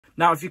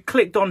Now, if you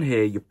clicked on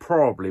here, you're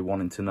probably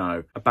wanting to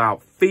know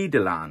about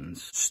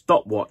Feederland's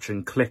stopwatch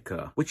and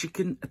clicker, which you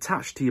can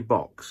attach to your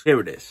box.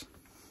 Here it is.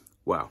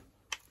 Well,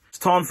 it's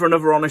time for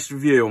another honest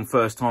review on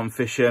first time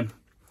fishing.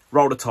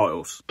 Roll the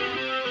titles.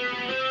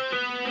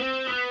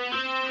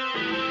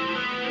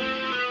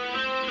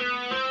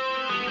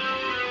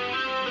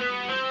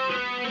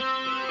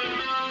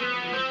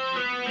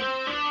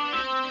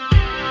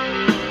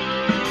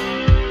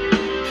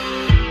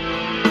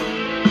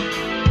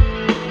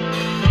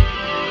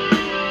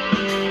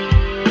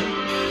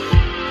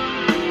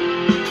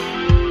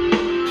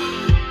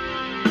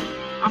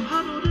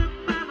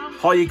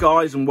 Hi you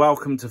guys, and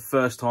welcome to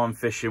First Time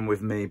Fishing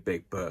with me,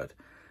 Big Bird.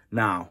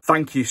 Now,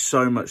 thank you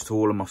so much to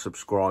all of my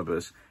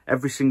subscribers.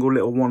 Every single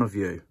little one of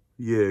you.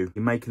 You're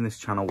making this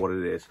channel what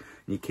it is.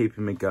 And you're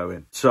keeping me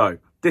going. So,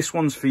 this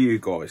one's for you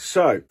guys.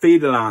 So,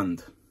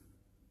 Feederland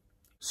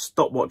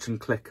stopwatch and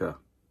clicker.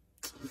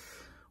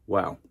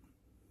 Well,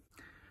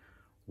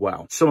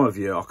 some of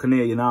you, I can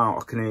hear you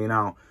now.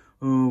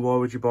 Oh, why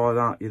would you buy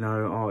that? You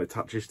know, oh, it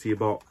attaches to your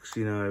box,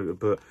 you know,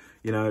 but,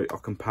 you know, I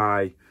can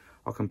pay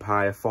a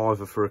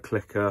 £5 for a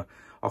clicker.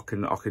 I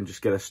can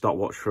just get a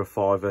stopwatch for a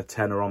 £5,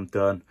 tenner, I'm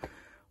done.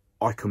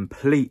 I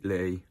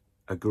completely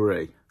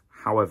agree.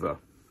 However,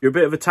 you're a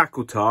bit of a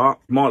tackle tart,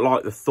 you might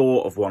like the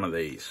thought of one of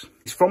these.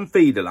 It's from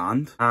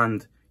Feederland,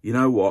 and you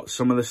know what?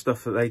 Some of the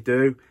stuff that they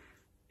do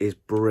is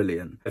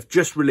brilliant. They've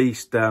just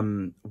released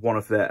one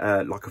of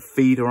their, like a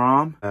feeder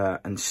arm,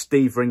 and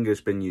Steve Ringer's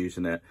been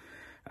using it,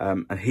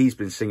 and he's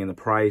been singing the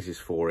praises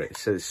for it. It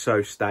says it's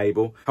so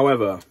stable.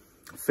 However,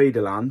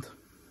 Feederland,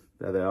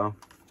 there they are.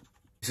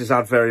 This has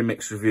had very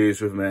mixed reviews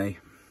with me.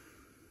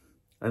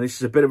 And this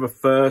is a bit of a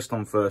first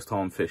on first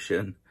time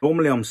fishing.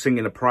 Normally I'm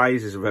singing the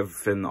praises of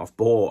everything that I've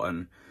bought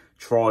and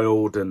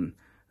trialled and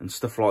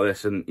stuff like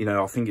this. And, you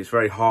know, I think it's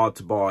very hard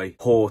to buy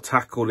poor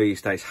tackle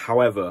these days.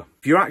 However,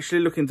 if you're actually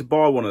looking to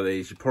buy one of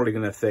these, you're probably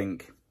going to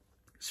think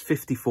it's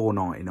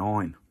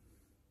 £54.99.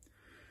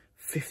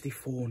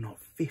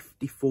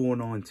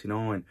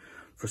 £54.99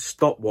 for a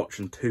stopwatch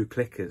and 2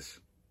 clickers.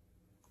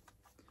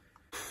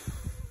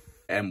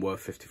 It ain't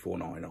worth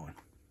 £54.99.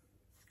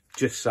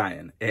 Just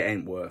saying, it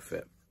ain't worth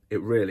it.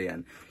 It really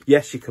ain't.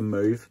 Yes, you can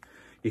move.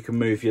 You can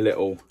move your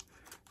little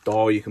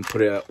dial. You can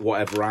put it at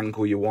whatever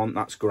angle you want.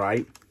 That's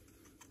great.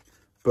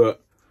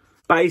 But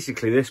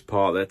basically, this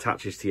part that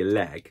attaches to your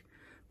leg,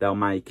 they'll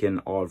make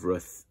in either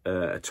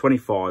a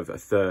 25, a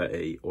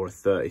 30, or a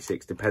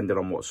 36, depending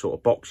on what sort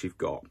of box you've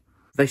got.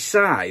 They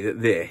say that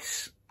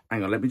this...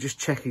 Hang on, let me just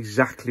check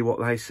exactly what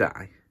they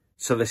say.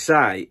 So they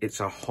say it's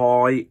a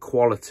high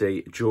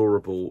quality,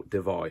 durable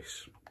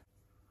device.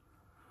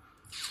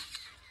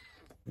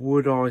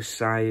 Would I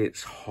say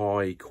it's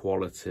high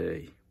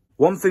quality?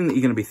 One thing that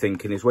you're going to be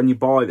thinking is when you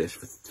buy this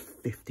for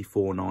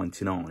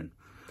 £54.99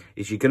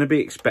 is you're going to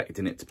be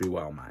expecting it to be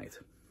well made.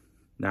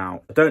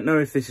 Now, I don't know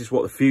if this is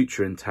what the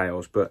future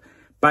entails, but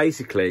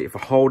basically if I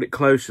hold it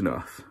close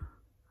enough,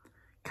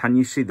 can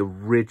you see the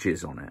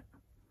ridges on it?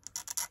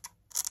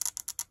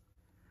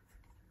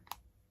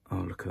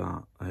 Oh, look at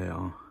that. They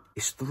are.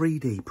 It's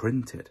 3D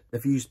printed.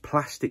 They've used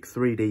plastic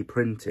 3D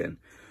printing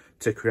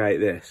to create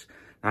this.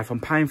 Now, if I'm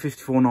paying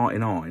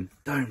 £54.99,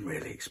 don't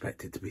really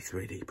expect it to be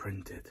 3D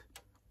printed.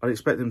 I'd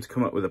expect them to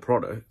come up with a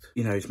product,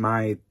 you know, it's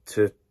made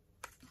to...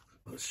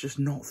 It's just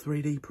not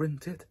 3D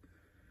printed.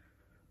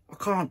 I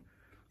can't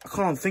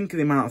think of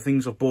the amount of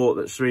things I've bought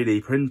that's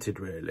 3D printed,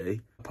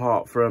 really.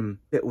 Apart from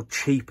little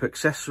cheap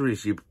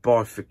accessories you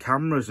buy for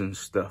cameras and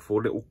stuff,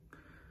 or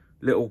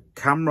little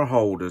camera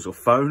holders or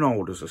phone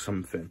holders or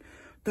something.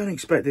 Don't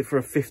expect it for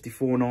a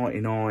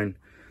 £54.99. And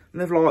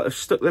they've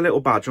stuck the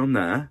little badge on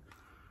there.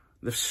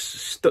 They've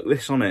stuck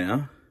this on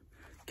here,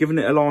 given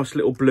it a nice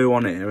little blue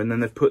on here, and then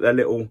they've put their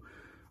little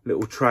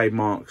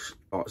trademarks,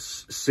 like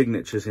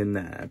signatures in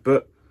there.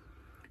 But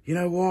you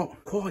know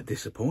what? Quite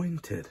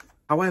disappointed.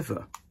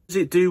 However, does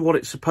it do what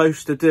it's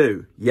supposed to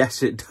do?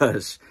 Yes, it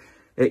does.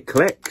 It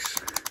clicks.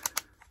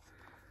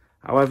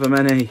 However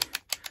many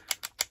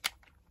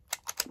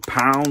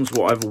pounds,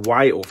 whatever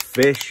weight or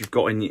fish you've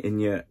got in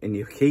your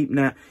keep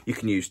net, you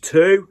can use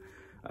 2,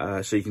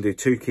 so you can do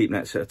 2 keep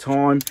nets at a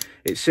time.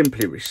 It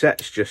simply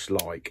resets just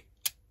like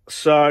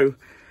so.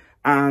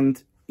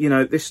 And you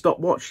know, this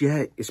stopwatch,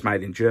 yeah, it's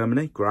made in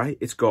Germany, great.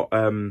 It's got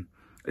a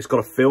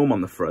film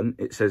on the front.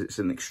 It says it's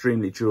an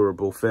extremely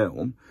durable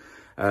film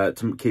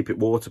to keep it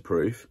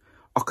waterproof.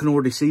 I can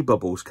already see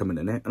bubbles coming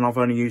in it, and I've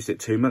only used it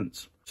 2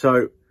 months.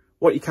 So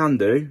what you can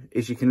do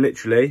is you can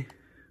literally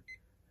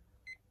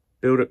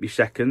build up your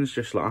seconds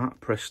just like that,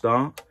 press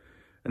start,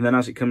 and then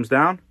as it comes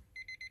down,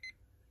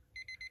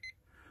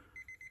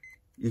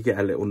 you get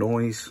a little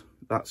noise.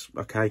 That's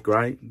okay,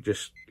 great.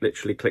 Just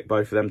literally click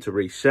both of them to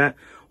reset,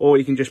 or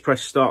you can just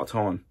press start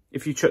time.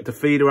 If you chuck the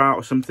feeder out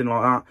or something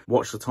like that,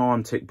 watch the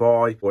time tick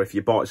by, or if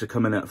your bites are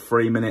coming at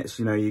 3 minutes,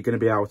 you know, you're going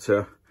to be able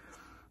to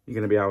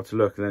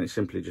look, and then it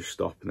simply just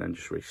stop and then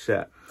just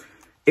reset.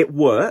 It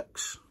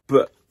works,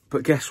 but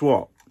guess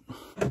what?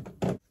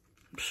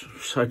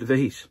 So do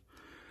these.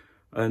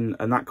 And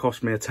that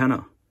cost me a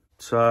tenner.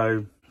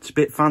 So it's a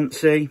bit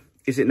fancy.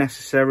 Is it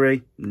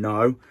necessary?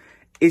 No.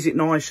 Is it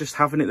nice just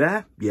having it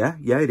there? Yeah,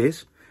 it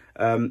is.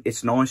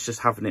 It's nice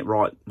just having it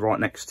right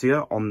next to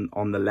you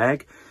on the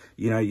leg.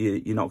 You know,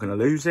 you're not going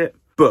to lose it.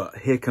 But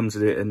here comes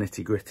the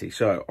nitty gritty.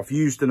 So I've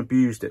used and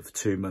abused it for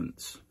 2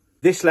 months.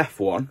 This left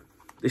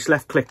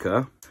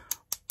clicker,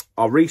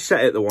 I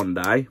reset it the one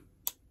day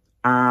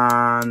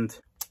and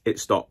it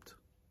stopped.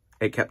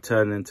 It kept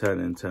turning and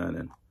turning and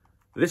turning.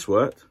 This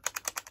worked,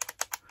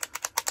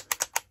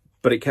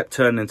 but it kept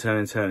turning and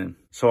turning and turning.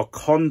 So I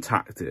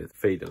contacted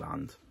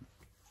Feederland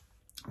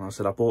and I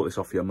said, I bought this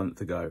off you a month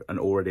ago and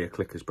already a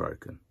clicker's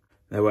broken.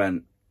 They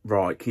went,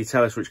 right, can you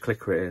tell us which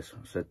clicker it is?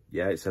 I said,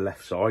 yeah, it's the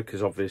left side,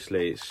 because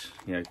obviously it's,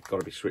 you know, got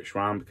to be switched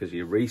around because of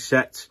your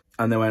resets.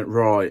 And they went,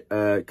 right,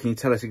 can you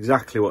tell us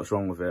exactly what's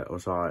wrong with it? I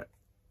was like,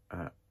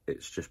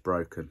 it's just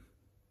broken.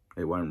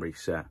 It won't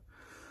reset.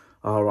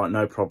 All right,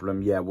 no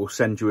problem. Yeah, we'll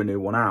send you a new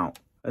one out.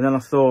 And then I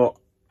thought,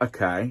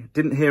 okay,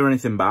 didn't hear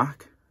anything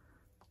back.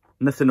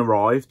 Nothing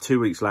arrived 2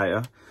 weeks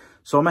later.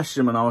 So I messaged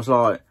them and I was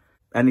like,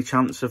 any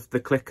chance of the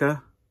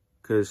clicker?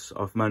 Because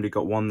I've only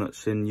got one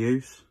that's in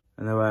use.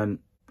 And they went,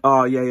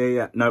 oh,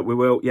 yeah. No, we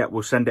will. Yeah,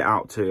 we'll send it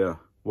out to you.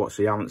 What,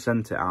 so you haven't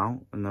sent it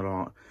out? And they're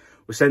like,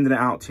 we're sending it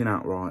out to you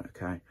now. Right,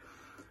 okay.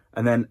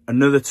 And then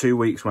another 2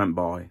 weeks went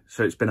by.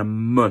 So it's been a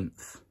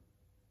month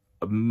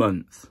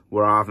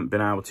where I haven't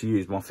been able to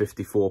use my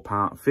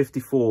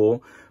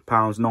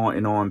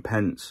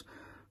 £54.99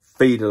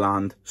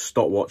 Feederland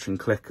stopwatch and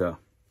clicker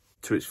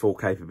to its full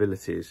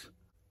capabilities.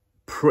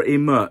 Pretty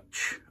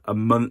much a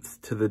month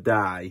to the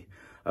day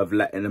of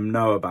letting them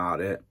know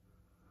about it,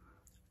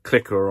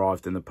 clicker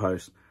arrived in the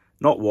post.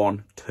 Not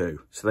 1,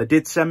 2. So they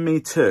did send me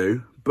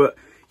 2, but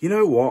you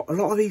know what? A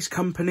lot of these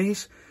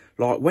companies,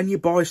 like when you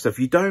buy stuff,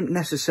 you don't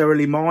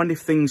necessarily mind if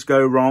things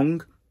go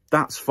wrong.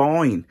 That's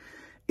fine.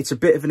 It's a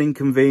bit of an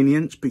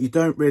inconvenience, but you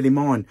don't really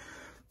mind.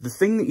 The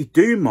thing that you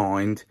do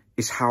mind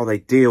is how they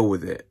deal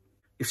with it.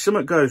 If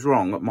something goes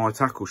wrong at my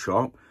tackle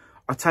shop,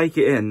 I take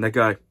it in, they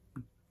go,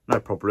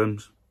 no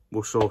problems,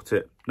 we'll sort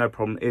it. No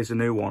problem, here's a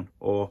new one.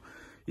 Or,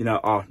 you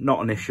know, oh,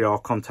 not an issue, I'll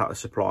contact the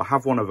supplier.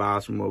 Have one of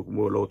ours and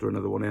we'll order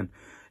another one in.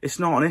 It's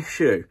not an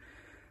issue.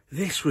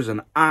 This was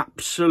an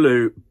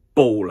absolute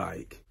ball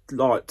ache.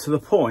 Like, to the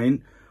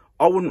point,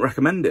 I wouldn't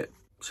recommend it.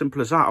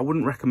 Simple as that, I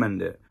wouldn't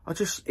recommend it.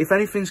 If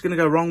anything's going to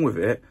go wrong with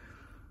it,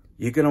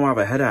 you're going to have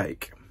a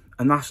headache.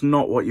 And that's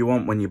not what you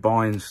want when you're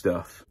buying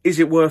stuff. Is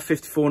it worth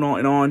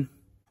 $54.99?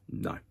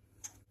 No.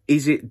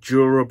 Is it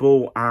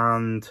durable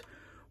and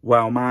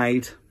well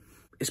made?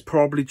 It's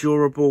probably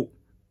durable.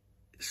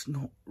 It's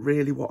not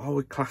really what I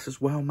would class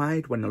as well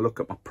made. When I look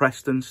at my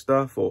Preston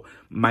stuff or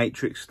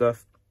Matrix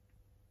stuff,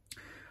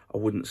 I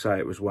wouldn't say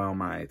it was well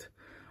made.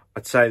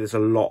 I'd say there's a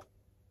lot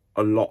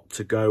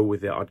to go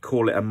with it. I'd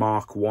call it a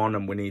Mark 1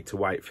 and we need to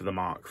wait for the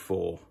Mark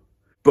 4.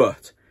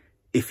 But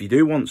if you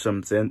do want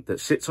something that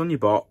sits on your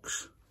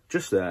box,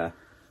 just there,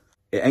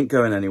 it ain't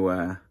going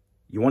anywhere,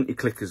 you want your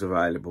clickers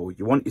available,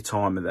 you want your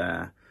timer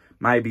there,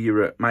 maybe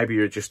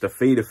you're just a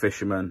feeder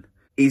fisherman.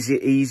 Is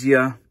it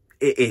easier?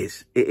 It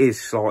is. It is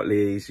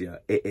slightly easier.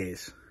 It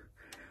is.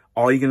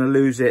 Are you going to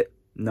lose it?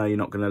 No, you're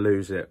not going to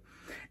lose it.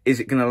 Is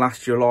it going to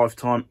last your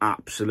lifetime?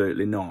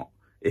 Absolutely not.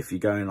 If you're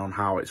going on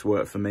how it's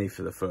worked for me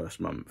for the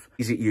first month.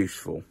 Is it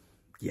useful?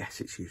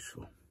 Yes, it's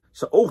useful.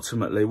 So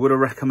ultimately, would I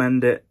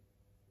recommend it?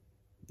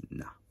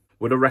 No.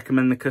 Would I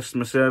recommend the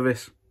customer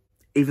service?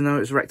 Even though it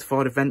was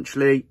rectified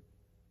eventually?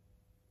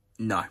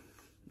 No.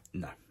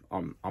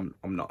 I'm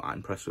not that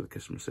impressed with the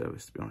customer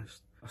service, to be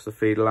honest. That's the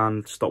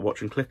Feederland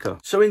stopwatch and clicker.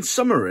 So in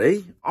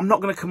summary, I'm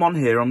not going to come on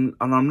here and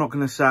I'm not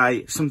going to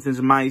say something's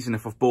amazing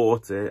if I've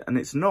bought it, and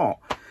it's not.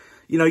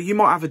 You know, you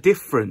might have a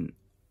different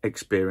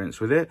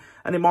experience with it,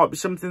 and it might be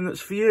something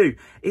that's for you.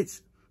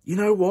 It's, you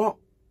know what?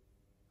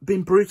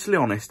 Being brutally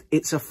honest,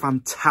 it's a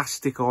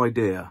fantastic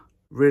idea.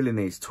 Really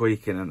needs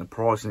tweaking and the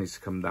price needs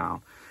to come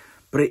down.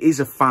 But it is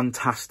a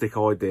fantastic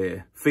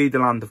idea.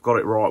 Feederland have got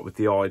it right with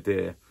the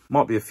idea.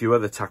 Might be a few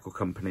other tackle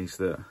companies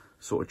that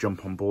sort of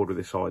jump on board with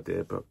this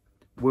idea, but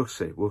we'll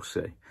see, we'll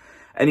see.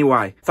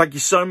 Anyway, thank you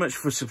so much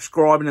for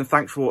subscribing and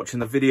thanks for watching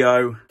the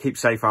video. Keep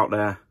safe out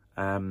there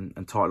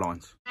and tight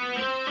lines.